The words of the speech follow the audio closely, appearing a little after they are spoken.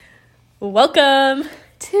Welcome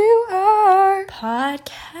to our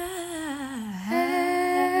podcast.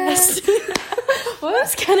 Well,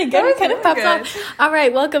 that's kind of good. Kind of popped off. All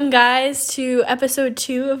right, welcome guys to episode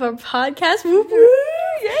 2 of our podcast. Woo woo!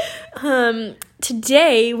 Yeah.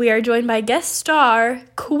 Today we are joined by guest star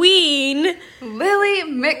Queen Lillie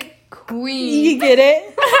McQueen. You get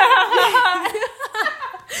it?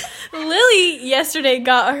 Lily yesterday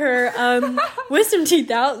got her wisdom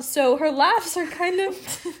teeth out, so her laughs are kind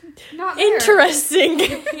of Not there. interesting.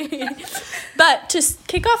 But to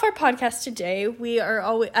kick off our podcast today, we are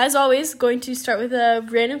always going to start with a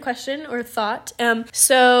random question or thought.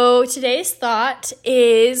 So today's thought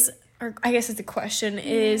is, or I guess it's a question,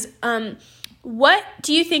 is what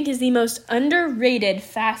do you think is the most underrated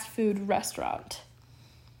fast food restaurant?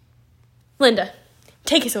 Linda,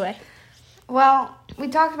 take us away. Well, we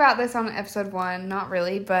talked about this on episode 1, not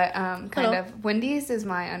really, but kind of. Wendy's is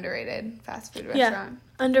my underrated fast food restaurant. Yeah,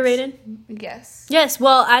 underrated? Yes. Yes,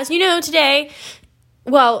 well, as you know, today,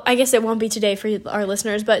 well, I guess it won't be today for our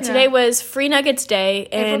listeners, but today was Free Nuggets Day.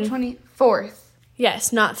 And April 24th.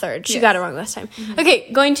 Yes, not 3rd. She got it wrong last time. Mm-hmm.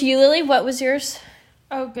 Okay, going to you, Lily. What was yours?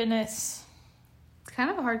 Oh, goodness. It's kind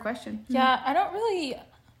of a hard question. Yeah, I don't really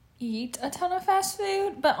eat a ton of fast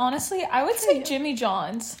food, but honestly, I would say Jimmy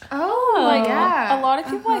John's. Oh, yeah. A lot of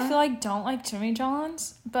people I feel like don't like Jimmy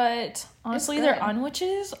John's, but honestly, their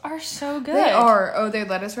unwiches are so good. They are. Oh, their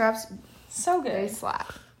lettuce wraps. So good. They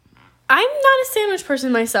slap. I'm not a sandwich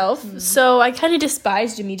person myself, so I kind of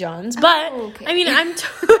despise Jimmy John's, but okay. I mean, I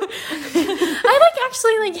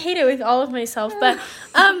actually hate it with all of myself, but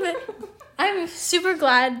I'm super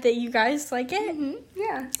glad that you guys like it. Mm-hmm.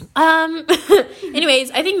 Yeah. Anyways,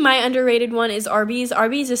 I think my underrated one is Arby's.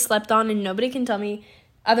 Arby's is slept on and nobody can tell me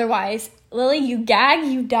otherwise. Lily, you gag,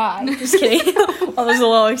 you die. Just kidding. That was a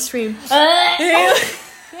little extreme.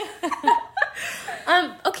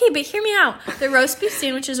 Okay, but hear me out. The roast beef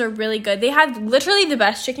sandwiches are really good. They have literally the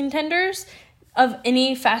best chicken tenders of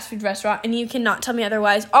any fast food restaurant, and you cannot tell me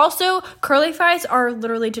otherwise. Also, curly fries are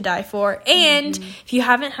literally to die for. And if you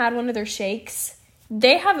haven't had one of their shakes,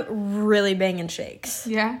 they have really banging shakes.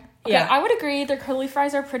 Yeah. Okay, Yeah. I would agree. Their curly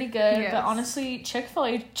fries are pretty good, Yes. but honestly,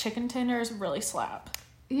 Chick-fil-A chicken tenders really slap.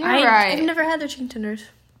 You're right. I've never had their chicken tenders.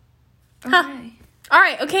 Okay. Huh. All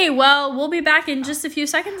right, okay, well, we'll be back in just a few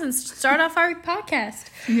seconds and start off our podcast.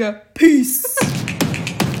 Yeah. Peace.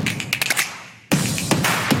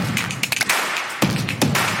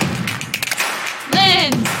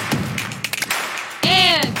 Lynn!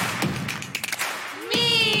 And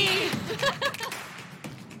me!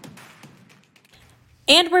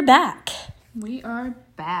 And we're back. We are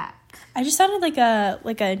back. I just sounded like a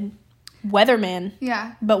weatherman.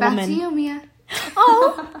 Yeah. But back woman. to you, Mia.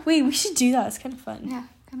 Oh, wait, we should do that. It's kind of fun. Yeah,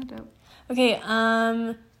 kind of dope. Okay,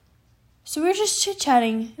 so we were just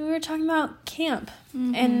chit-chatting. We were talking about camp.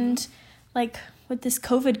 And, with this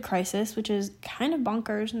COVID crisis, which is kind of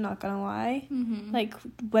bonkers, I'm not gonna lie.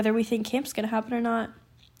 Whether we think camp's gonna happen or not.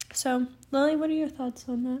 So, Lily, what are your thoughts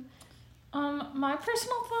on that? My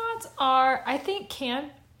personal thoughts are, I think camp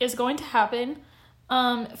is going to happen.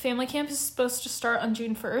 Family camp is supposed to start on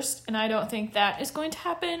June 1st, and I don't think that is going to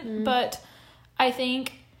happen, but I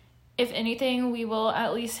think, if anything, we will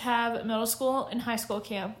at least have middle school and high school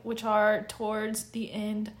camp, which are towards the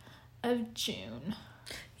end of June.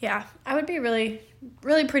 Yeah, I would be really,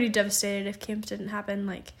 really pretty devastated if camp didn't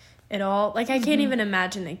happen, at all. I can't even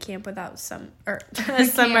imagine a camp without a summer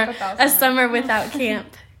without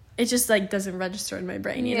camp. It just, doesn't register in my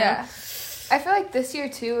brain, you know? I feel like this year,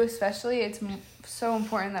 too, especially, it's so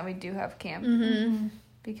important that we do have camp.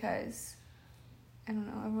 Because, I don't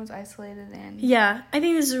know, everyone's isolated and... Yeah, I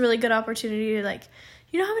think this is a really good opportunity to,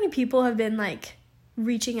 you know how many people have been,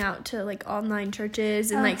 reaching out to, online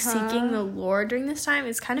churches and, seeking the Lord during this time?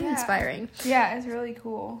 It's kind of inspiring. Yeah, it's really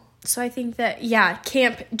cool. So I think that,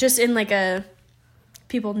 camp, just in,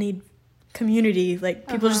 people need community.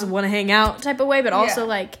 People just want to hang out type of way, but also,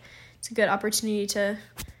 it's a good opportunity to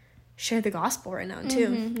share the gospel right now,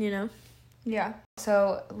 too, you know? Yeah.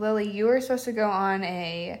 So, Lily, you were supposed to go on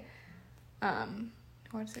a,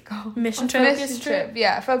 what is it called? Mission trip? Focus trip.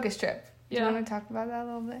 Yeah, a focus trip. Do you Yeah. want to talk about that a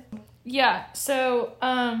little bit? Yeah, so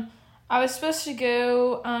I was supposed to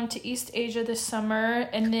go to East Asia this summer,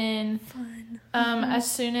 and then as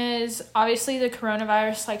soon as obviously the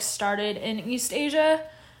coronavirus started in East Asia,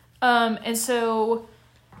 and so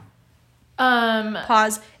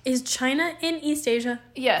Pause. Is China in East Asia?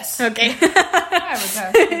 yes, Okay.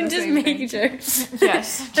 Just making sure.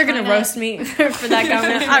 yes, They're gonna roast me for that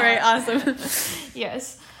comment. All right, awesome.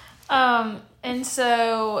 yes, and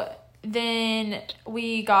so then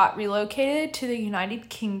we got relocated to the United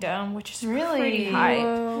Kingdom, which is pretty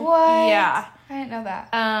hype. What? Yeah. I didn't know that.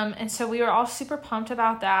 And so we were all super pumped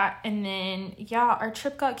about that. And then, our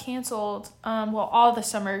trip got canceled. All the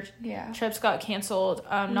summer trips got canceled.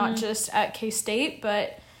 Not just at K-State,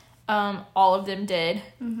 but all of them did.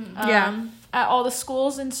 At all the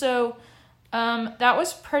schools. And so that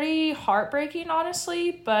was pretty heartbreaking,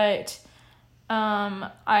 honestly. But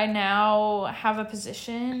I now have a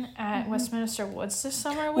position at Westminster Woods this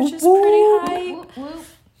summer, which is pretty hype.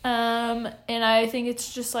 And I think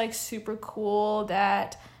it's just like super cool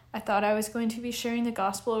that I thought I was going to be sharing the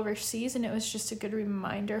gospel overseas, and it was just a good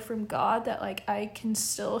reminder from God that like I can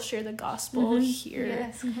still share the gospel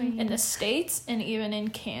here in the States and even in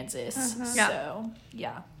Kansas. So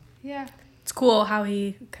yeah. It's cool how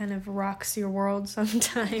he kind of rocks your world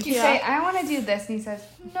sometimes. You say, I want to do this, and he says,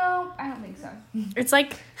 no, I don't think so. It's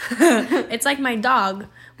like it's like my dog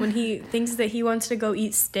when he thinks that he wants to go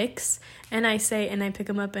eat sticks, and I pick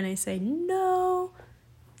him up and I say no,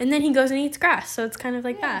 and then he goes and eats grass. So it's kind of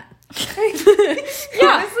like that.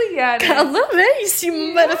 Honestly, a little bit. You see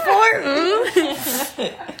my metaphor,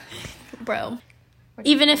 bro.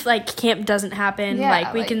 Even if like camp doesn't happen,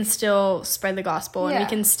 we can still spread the gospel, and we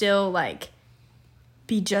can still like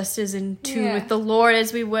be just as in tune with the Lord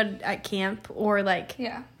as we would at camp, or like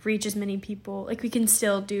reach as many people. Like we can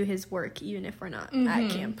still do His work even if we're not at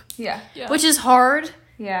camp. Which is hard.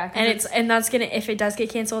 And that's gonna, if it does get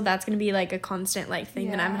canceled, that's gonna be like a constant like thing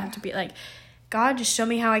that I'm gonna have to be like, God, just show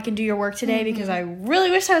me how I can do your work today, because I really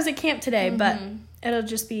wish I was at camp today. But it'll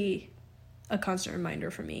just be a constant reminder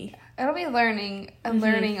for me. It'll be a learning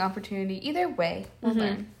opportunity. Either way, we'll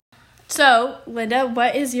learn. So, Linda,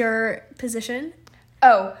 what is your position?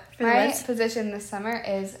 Oh, my position this summer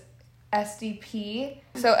is SDP.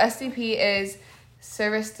 So SDP is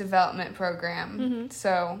Service Development Program.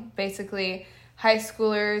 So basically, high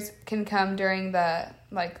schoolers can come during the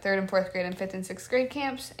like 3rd and 4th grade and 5th and 6th grade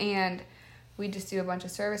camps, and we just do a bunch of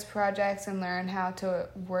service projects and learn how to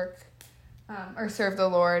work or serve the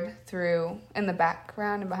Lord through in the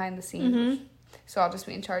background and behind the scenes. So I'll just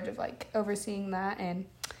be in charge of like overseeing that and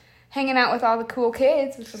hanging out with all the cool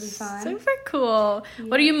kids, which will be fun. Super cool. Yes.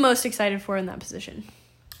 What are you most excited for in that position?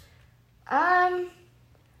 I'm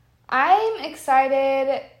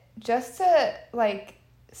excited just to like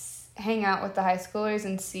hang out with the high schoolers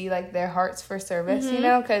and see like their hearts for service, you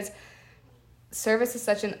know, because service is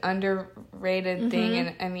such an underrated thing,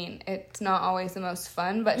 and I mean it's not always the most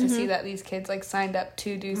fun, but to see that these kids like signed up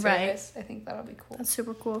to do service, I think that'll be cool. That's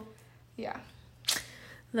super cool. Yeah.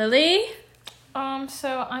 Lily?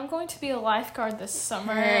 So I'm going to be a lifeguard this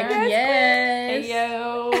summer. Yes. Hey,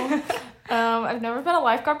 yo. I've never been a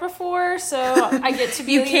lifeguard before, so I get to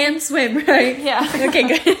be. You can swim, right? Yeah. Okay,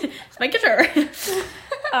 good. Just making sure.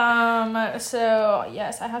 So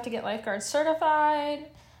yes, I have to get lifeguard certified.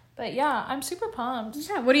 But yeah, I'm super pumped.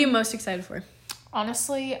 Yeah. What are you most excited for?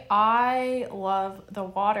 Honestly, I love the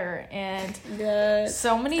water, and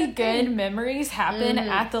so many good memories happen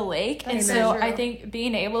at the lake. And so I think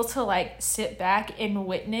being able to like sit back and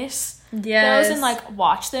witness those and like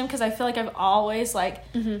watch them, because I feel like I've always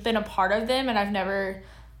like been a part of them, and I've never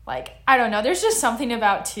like, I don't know, there's just something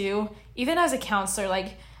about too, even as a counselor,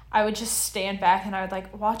 like I would just stand back and I would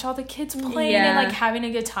like watch all the kids playing and like having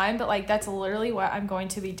a good time, but like that's literally what I'm going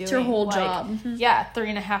to be doing. It's your whole like, job. Yeah,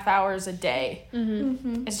 3.5 hours a day.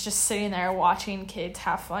 It's just sitting there watching kids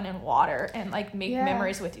have fun in water and like make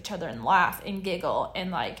memories with each other and laugh and giggle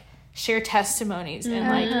and like share testimonies and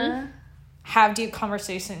like have deep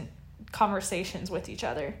conversations with each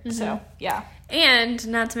other. So yeah, and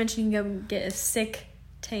not to mention you can go get a sick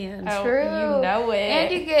tan. Oh, true. You know it.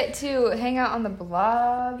 And you get to hang out on the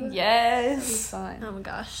blob. Yes. Fun. Oh my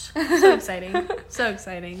gosh. So exciting. So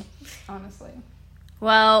exciting. Honestly.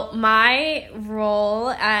 Well, my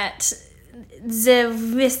role at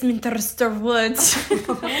the Westminster Woods.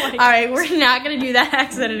 All right, we're not going to do that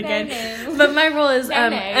accent again. But my role is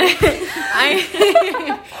I'm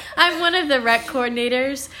one of the rec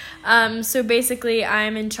coordinators. So basically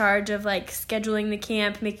I'm in charge of like scheduling the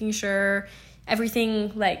camp, making sure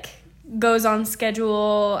everything like goes on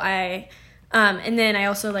schedule. And then I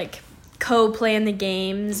also like co-plan the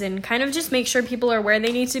games and kind of just make sure people are where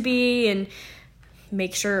they need to be and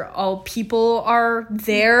make sure all people are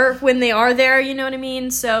there when they are there, you know what I mean?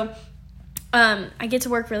 So I get to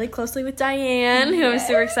work really closely with Diane, who I'm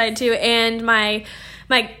super excited to, and my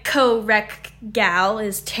co-rec gal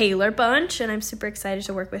is Taylor Bunch, and I'm super excited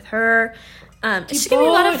to work with her. It's gonna be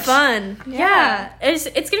a lot of fun. Yeah. It's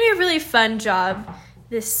gonna be a really fun job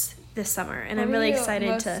this this summer, and I'm really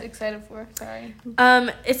excited excited for? Sorry.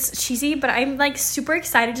 It's cheesy, but I'm like super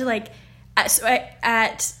excited to like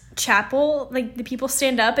at chapel, like the people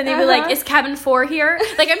stand up and they be like, "Is cabin 4 here?"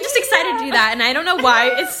 Like I'm just excited to do that, and I don't know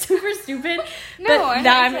why. It's super stupid. But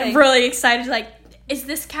now I'm really excited. Like, is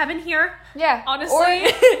this cabin here? Yeah, honestly,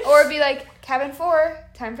 or be like, cabin 4,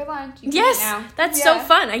 time for lunch. You yes, now. that's so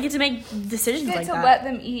fun. I get to make decisions you get like to that. Let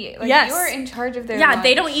them eat. Like, yes, you're in charge of their. Yeah, lunch.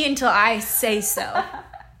 they don't eat until I say so.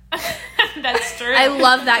 That's true. I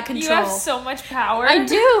love that control. You have so much power. I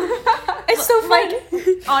do. It's so fun.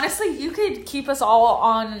 Like, honestly, you could keep us all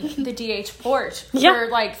on the DH porch for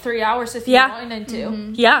like 3 hours if you wanted to.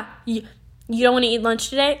 Mm-hmm. Yeah. You don't want to eat lunch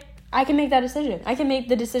today? I can make that decision. I can make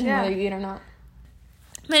the decision whether you eat or not.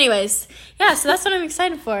 Anyways, yeah, so that's what I'm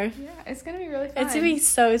excited for. Yeah, it's going to be really fun. It's going to be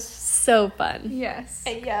so fun. Yes.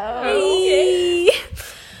 Hey, yo. Hey.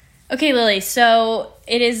 Okay, Lily, so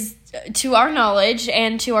it is, to our knowledge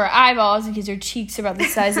and to our eyeballs, because your cheeks are about the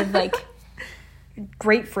size of, like,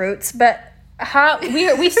 grapefruits, but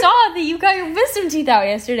we saw that you got your wisdom teeth out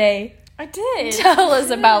yesterday. I did. Tell us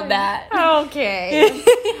about that. Okay.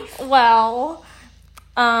 Well,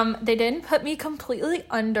 they didn't put me completely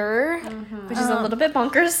under, which is a little bit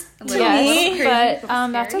bonkers to yes, me. But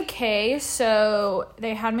that's okay. So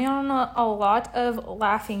they had me on a lot of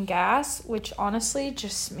laughing gas, which honestly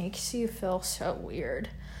just makes you feel so weird.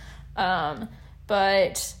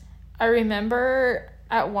 But I remember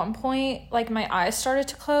at one point, like, my eyes started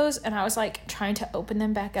to close, and I was, like, trying to open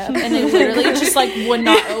them back up, and they literally just, like, would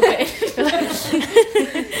not open.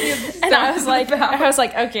 And I was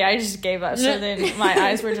like, okay, I just gave up. So then my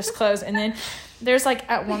eyes were just closed, and then there's, like,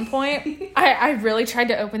 at one point, I really tried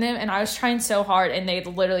to open them, and I was trying so hard, and they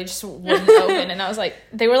literally just wouldn't open, and I was like,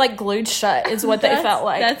 they were, like, glued shut is what they felt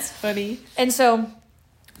like. That's funny. And so,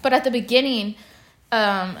 but at the beginning,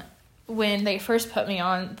 when they first put me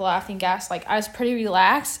on the laughing gas, like, I was pretty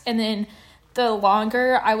relaxed, and then the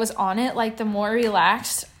longer I was on it, like, the more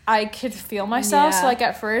relaxed I could feel myself. So, like,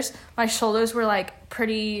 at first my shoulders were, like,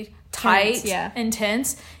 pretty tight and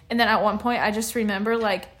tense, and then at one point I just remember,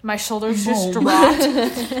 like, my shoulders just dropped.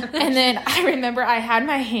 And then I remember I had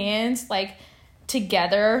my hands, like,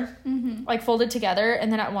 together, like, folded together,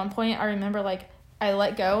 and then at one point I remember, like, I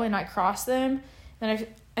let go and I crossed them,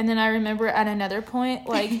 and then I remember at another point,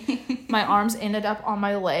 like, my arms ended up on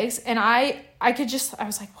my legs, and I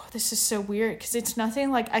was like, whoa, this is so weird, because it's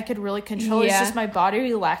nothing, like, I could really control. It's just my body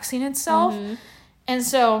relaxing itself. And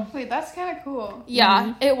so... Wait, that's kind of cool.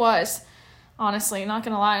 Yeah, it was. Honestly, not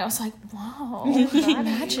gonna lie, I was like, wow,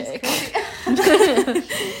 magic.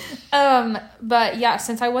 But yeah,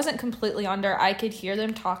 since I wasn't completely under, I could hear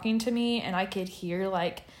them talking to me, and I could hear,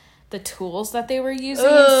 like, the tools that they were using.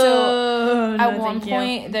 So at one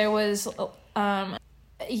point there was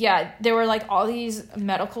there were, like, all these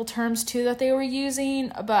medical terms too that they were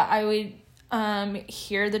using, but I would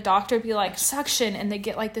hear the doctor be like, suction, and they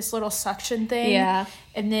get, like, this little suction thing,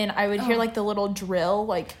 and then I would hear, like, the little drill,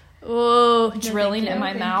 like, drilling in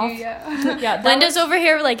my mouth. Linda's over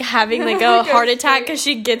here, like, having, like, a heart attack because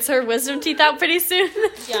she gets her wisdom teeth out pretty soon.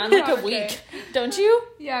 Yeah, in, like, a week. Don't you?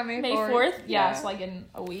 Yeah, May 4th. Yeah, it's, like, in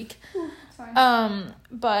a week.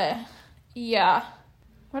 But yeah.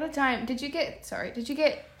 What a time. Did you get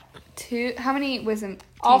 2? How many wisdom teeth?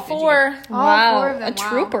 All 4. Wow. All 4 of them. A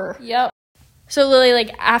trooper. Yep. So, Lily,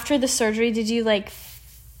 like, after the surgery, did you, like,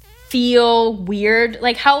 feel weird?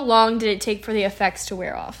 Like, how long did it take for the effects to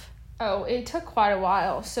wear off? Oh, it took quite a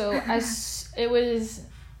while. So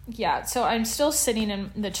so I'm still sitting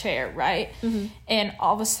in the chair, right? And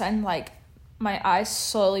all of a sudden, like, my eyes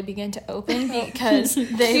slowly begin to open because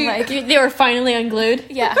they were finally unglued.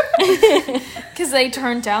 Yeah. Because they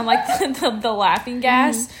turned down, like, the laughing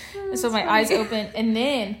gas. And so my eyes opened, and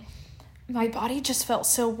then my body just felt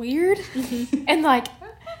so weird. And, like,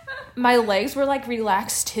 my legs were, like,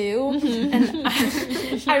 relaxed too. And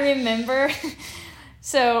I remember,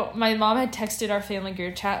 so my mom had texted our family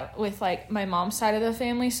group chat with, like, my mom's side of the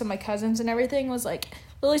family, so my cousins and everything was like,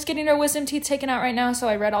 Lily's getting her wisdom teeth taken out right now. So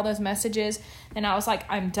I read all those messages, and I was like,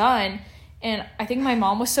 I'm done. And I think my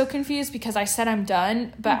mom was so confused because I said I'm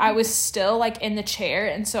done, but I was still, like, in the chair,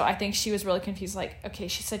 and so I think she was really confused, like, okay,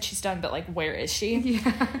 she said she's done, but, like, where is she?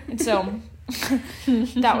 Yeah. And so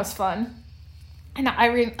that was fun. And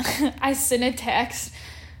I sent a text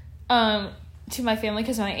to my family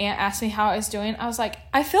because my aunt asked me how I was doing. I was like,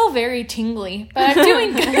 I feel very tingly, but I'm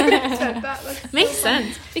doing good. Makes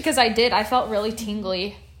sense. Because I felt really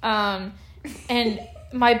tingly. And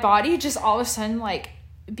my body just all of a sudden, like,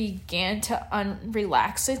 began to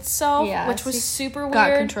relax itself, which was super weird.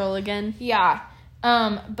 Got control again. Yeah.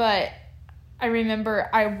 But I remember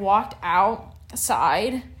I walked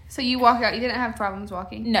outside. So you walk out. You didn't have problems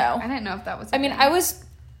walking? No. I didn't know if that was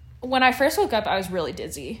when I first woke up, I was really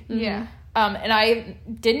dizzy. Yeah. And I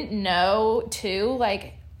didn't know, too,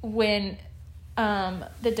 like, when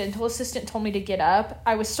the dental assistant told me to get up,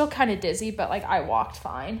 I was still kind of dizzy, but, like, I walked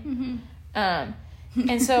fine.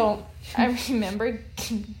 And so I remember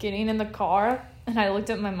getting in the car, and I looked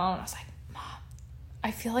at my mom, and I was like, Mom,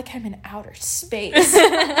 I feel like I'm in outer space.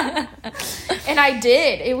 And I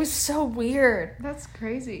did. It was so weird. That's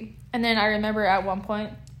crazy. And then I remember at one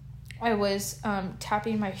point, I was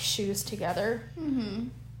tapping my shoes together.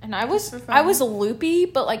 And I was loopy,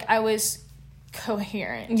 but, like, I was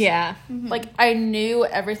coherent. Yeah. Like, I knew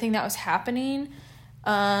everything that was happening.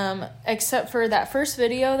 Except for that first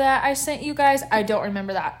video that I sent you guys. I don't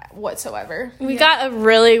remember that whatsoever. We got a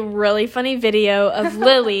really, really funny video of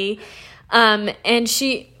Lillie. And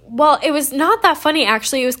it was not that funny,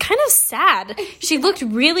 actually. It was kind of sad. She looked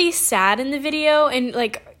really sad in the video, and,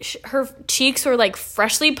 like, her cheeks were, like,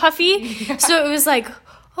 freshly puffy. Yeah. So it was like,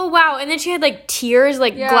 oh, wow. And then she had, like, tears,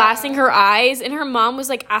 like, glassing her eyes, and her mom was,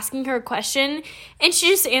 like, asking her a question, and she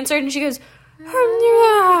just answered, and she goes, but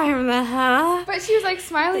she was, like,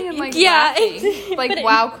 smiling and, like, laughing. Like,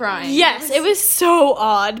 while crying. Yes, it was so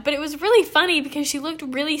odd, but it was really funny because she looked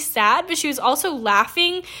really sad, but she was also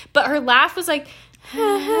laughing, but her laugh was, like,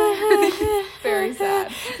 very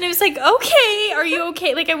sad. And I was like, okay, are you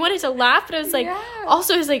okay? Like, I wanted to laugh, but I was like,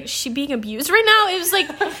 also, I was like, is she being abused right now? It was like,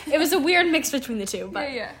 it was a weird mix between the two. But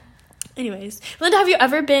anyways, Linda, have you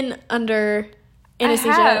ever been under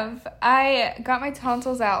anesthesia? I have. I got my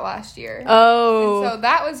tonsils out last year. Oh. And so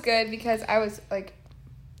that was good because I was, like,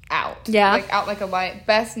 out. Yeah. Like, out like a light.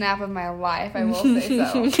 Best nap of my life, I will say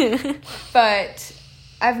so. But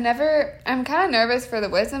I'm kind of nervous for the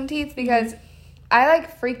wisdom teeth because I,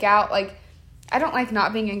 like, freak out. Like, I don't like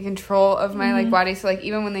not being in control of my, like, body. So, like,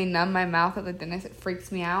 even when they numb my mouth at the dentist, it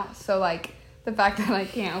freaks me out. So, like, the fact that I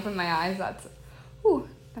can't open my eyes, that's, I'm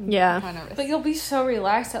kind of nervous. But you'll be so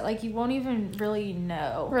relaxed that, like, you won't even really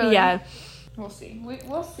know. Really? Yeah. We'll see.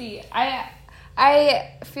 We'll see.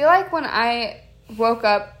 I feel like when I woke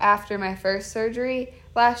up after my first surgery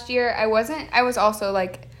last year, I was also,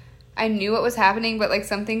 like, I knew what was happening, but, like,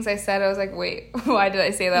 some things I said, I was like, wait, why did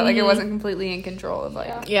I say that? Like, I wasn't completely in control of,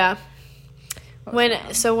 like... Yeah. When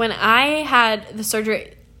I had the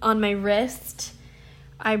surgery on my wrist,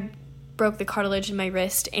 I broke the cartilage in my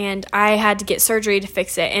wrist, and I had to get surgery to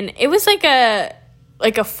fix it. And it was, like a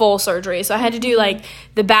full surgery. So I had to do, like,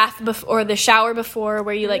 the bath or the shower before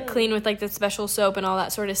where you, like, clean with, like, the special soap and all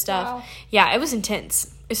that sort of stuff. Wow. Yeah, it was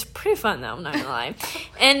intense. It's pretty fun, though, I'm not gonna lie.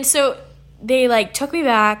 And so they, like, took me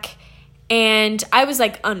back, and I was,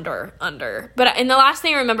 like, under. But, and the last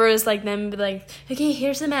thing I remember was, like, them, like, okay,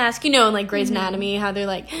 here's the mask. You know, in, like, Grey's Anatomy, how they're,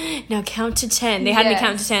 like, now count to 10. They had me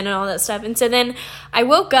count to 10 and all that stuff. And so then I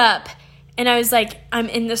woke up, and I was, like, I'm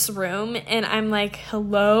in this room, and I'm, like,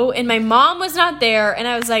 hello? And my mom was not there, and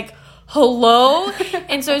I was, like, hello?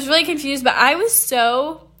 And so I was really confused, but I was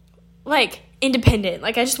so, like, independent.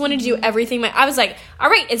 Like, I just wanted to do everything. I was like, all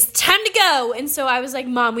right, it's time to go. And so I was like,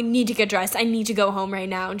 Mom, we need to get dressed. I need to go home right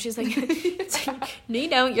now. And she's like, no, you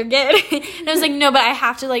don't. You're good. And I was like, no, but I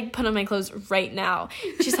have to, like, put on my clothes right now.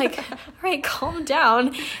 She's like, all right, calm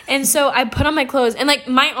down. And so I put on my clothes, and, like,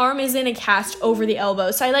 my arm is in a cast over the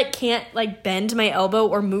elbow. So I, like, can't, like, bend my elbow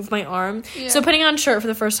or move my arm. Yeah. So putting on a shirt for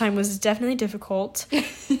the first time was definitely difficult.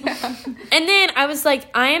 Yeah. And then I was like,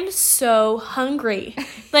 I am so hungry.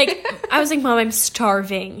 Like, I was like, Mom, I'm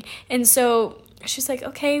starving. And so she's like,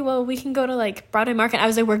 okay, well, we can go to, like, Broadway Market. I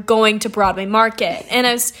was like, we're going to Broadway Market. And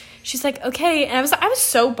she's like, okay. And I was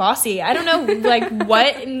so bossy. I don't know, like,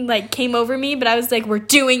 what and, like, came over me, but I was like, we're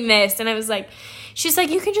doing this. And I was like, she's like,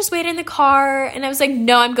 you can just wait in the car. And I was like,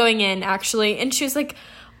 no, I'm going in, actually. And she was like,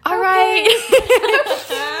 all right.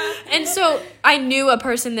 And so I knew a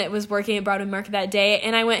person that was working at Broadway Market that day,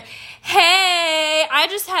 and I went, hey, I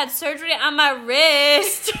just had surgery on my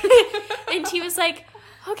wrist. And he was like,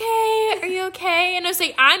 okay, are you okay? And I was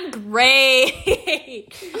like, I'm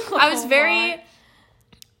great. I was very...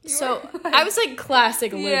 So I was like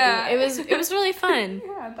classic loopy. Yeah. It was really fun.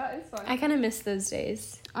 Yeah, that is fun. I kind of miss those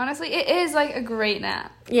days. Honestly, it is like a great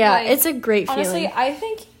nap. Yeah, like, it's a great feeling. Honestly, I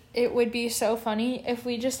think it would be so funny if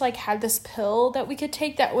we just, like, had this pill that we could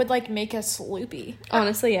take that would, like, make us loopy.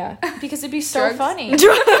 Honestly, yeah. Because it'd be so funny.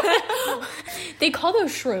 They call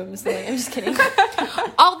those shrooms. Like, I'm just kidding.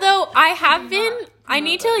 Although I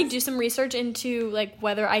need to, like, do some research into, like,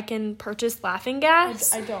 whether I can purchase laughing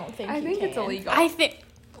gas. I don't think I think it's illegal.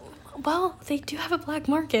 Well, they do have a black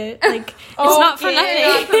market. Like, it's not for nothing.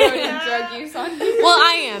 You're not promoting drug use on people. Well,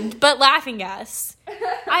 I am, but laughing gas.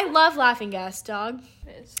 I love laughing gas, dog.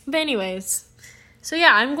 But anyways, So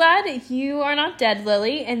yeah, I'm glad you are not dead,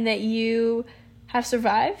 Lily, and that you have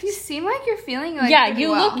survived. You seem like you're feeling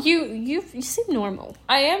you seem normal.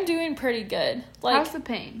 I am doing pretty good. Like, how's the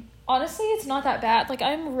pain? Honestly, it's not that bad. Like,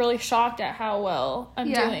 I'm really shocked at how well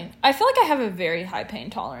I'm doing. I feel like I have a very high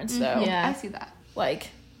pain tolerance, though. Yeah, I see that. Like,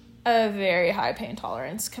 a very high pain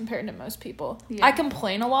tolerance compared to most people. Yeah. I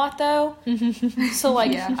complain a lot, though. So,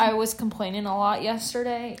 like, I was complaining a lot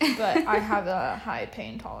yesterday, but I have a high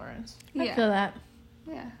pain tolerance. I feel that.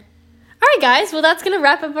 Yeah. All right, guys. Well, that's going to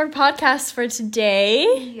wrap up our podcast for today.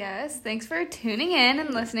 Yes. Thanks for tuning in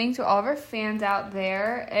and listening to all of our fans out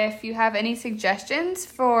there. If you have any suggestions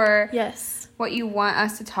for what you want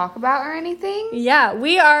us to talk about or anything. Yeah,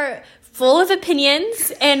 we are full of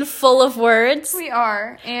opinions and full of words. We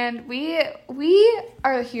are. And we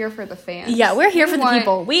are here for the fans. Yeah, we're here for the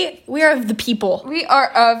people. We are of the people. We are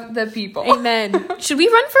of the people. Amen. Should we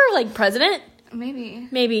run for, like, president?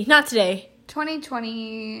 Maybe. Not today.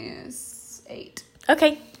 2028.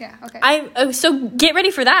 Okay. Yeah, okay. So get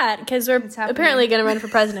ready for that, because we're apparently going to run for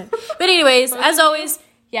president. But anyways, as always,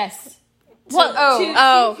 yes. Two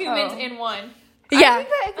humans in one. Yeah. I think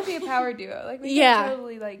that it could be a power duo. Like, we can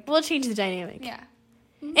totally, like... We'll change the dynamic. Yeah.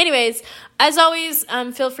 Anyways, as always,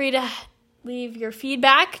 feel free to leave your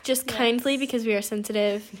feedback, just kindly, because we are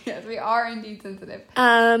sensitive. Yes, we are indeed sensitive.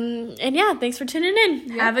 And yeah, thanks for tuning in.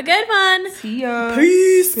 Yep. Have a good one. See ya.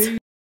 Peace.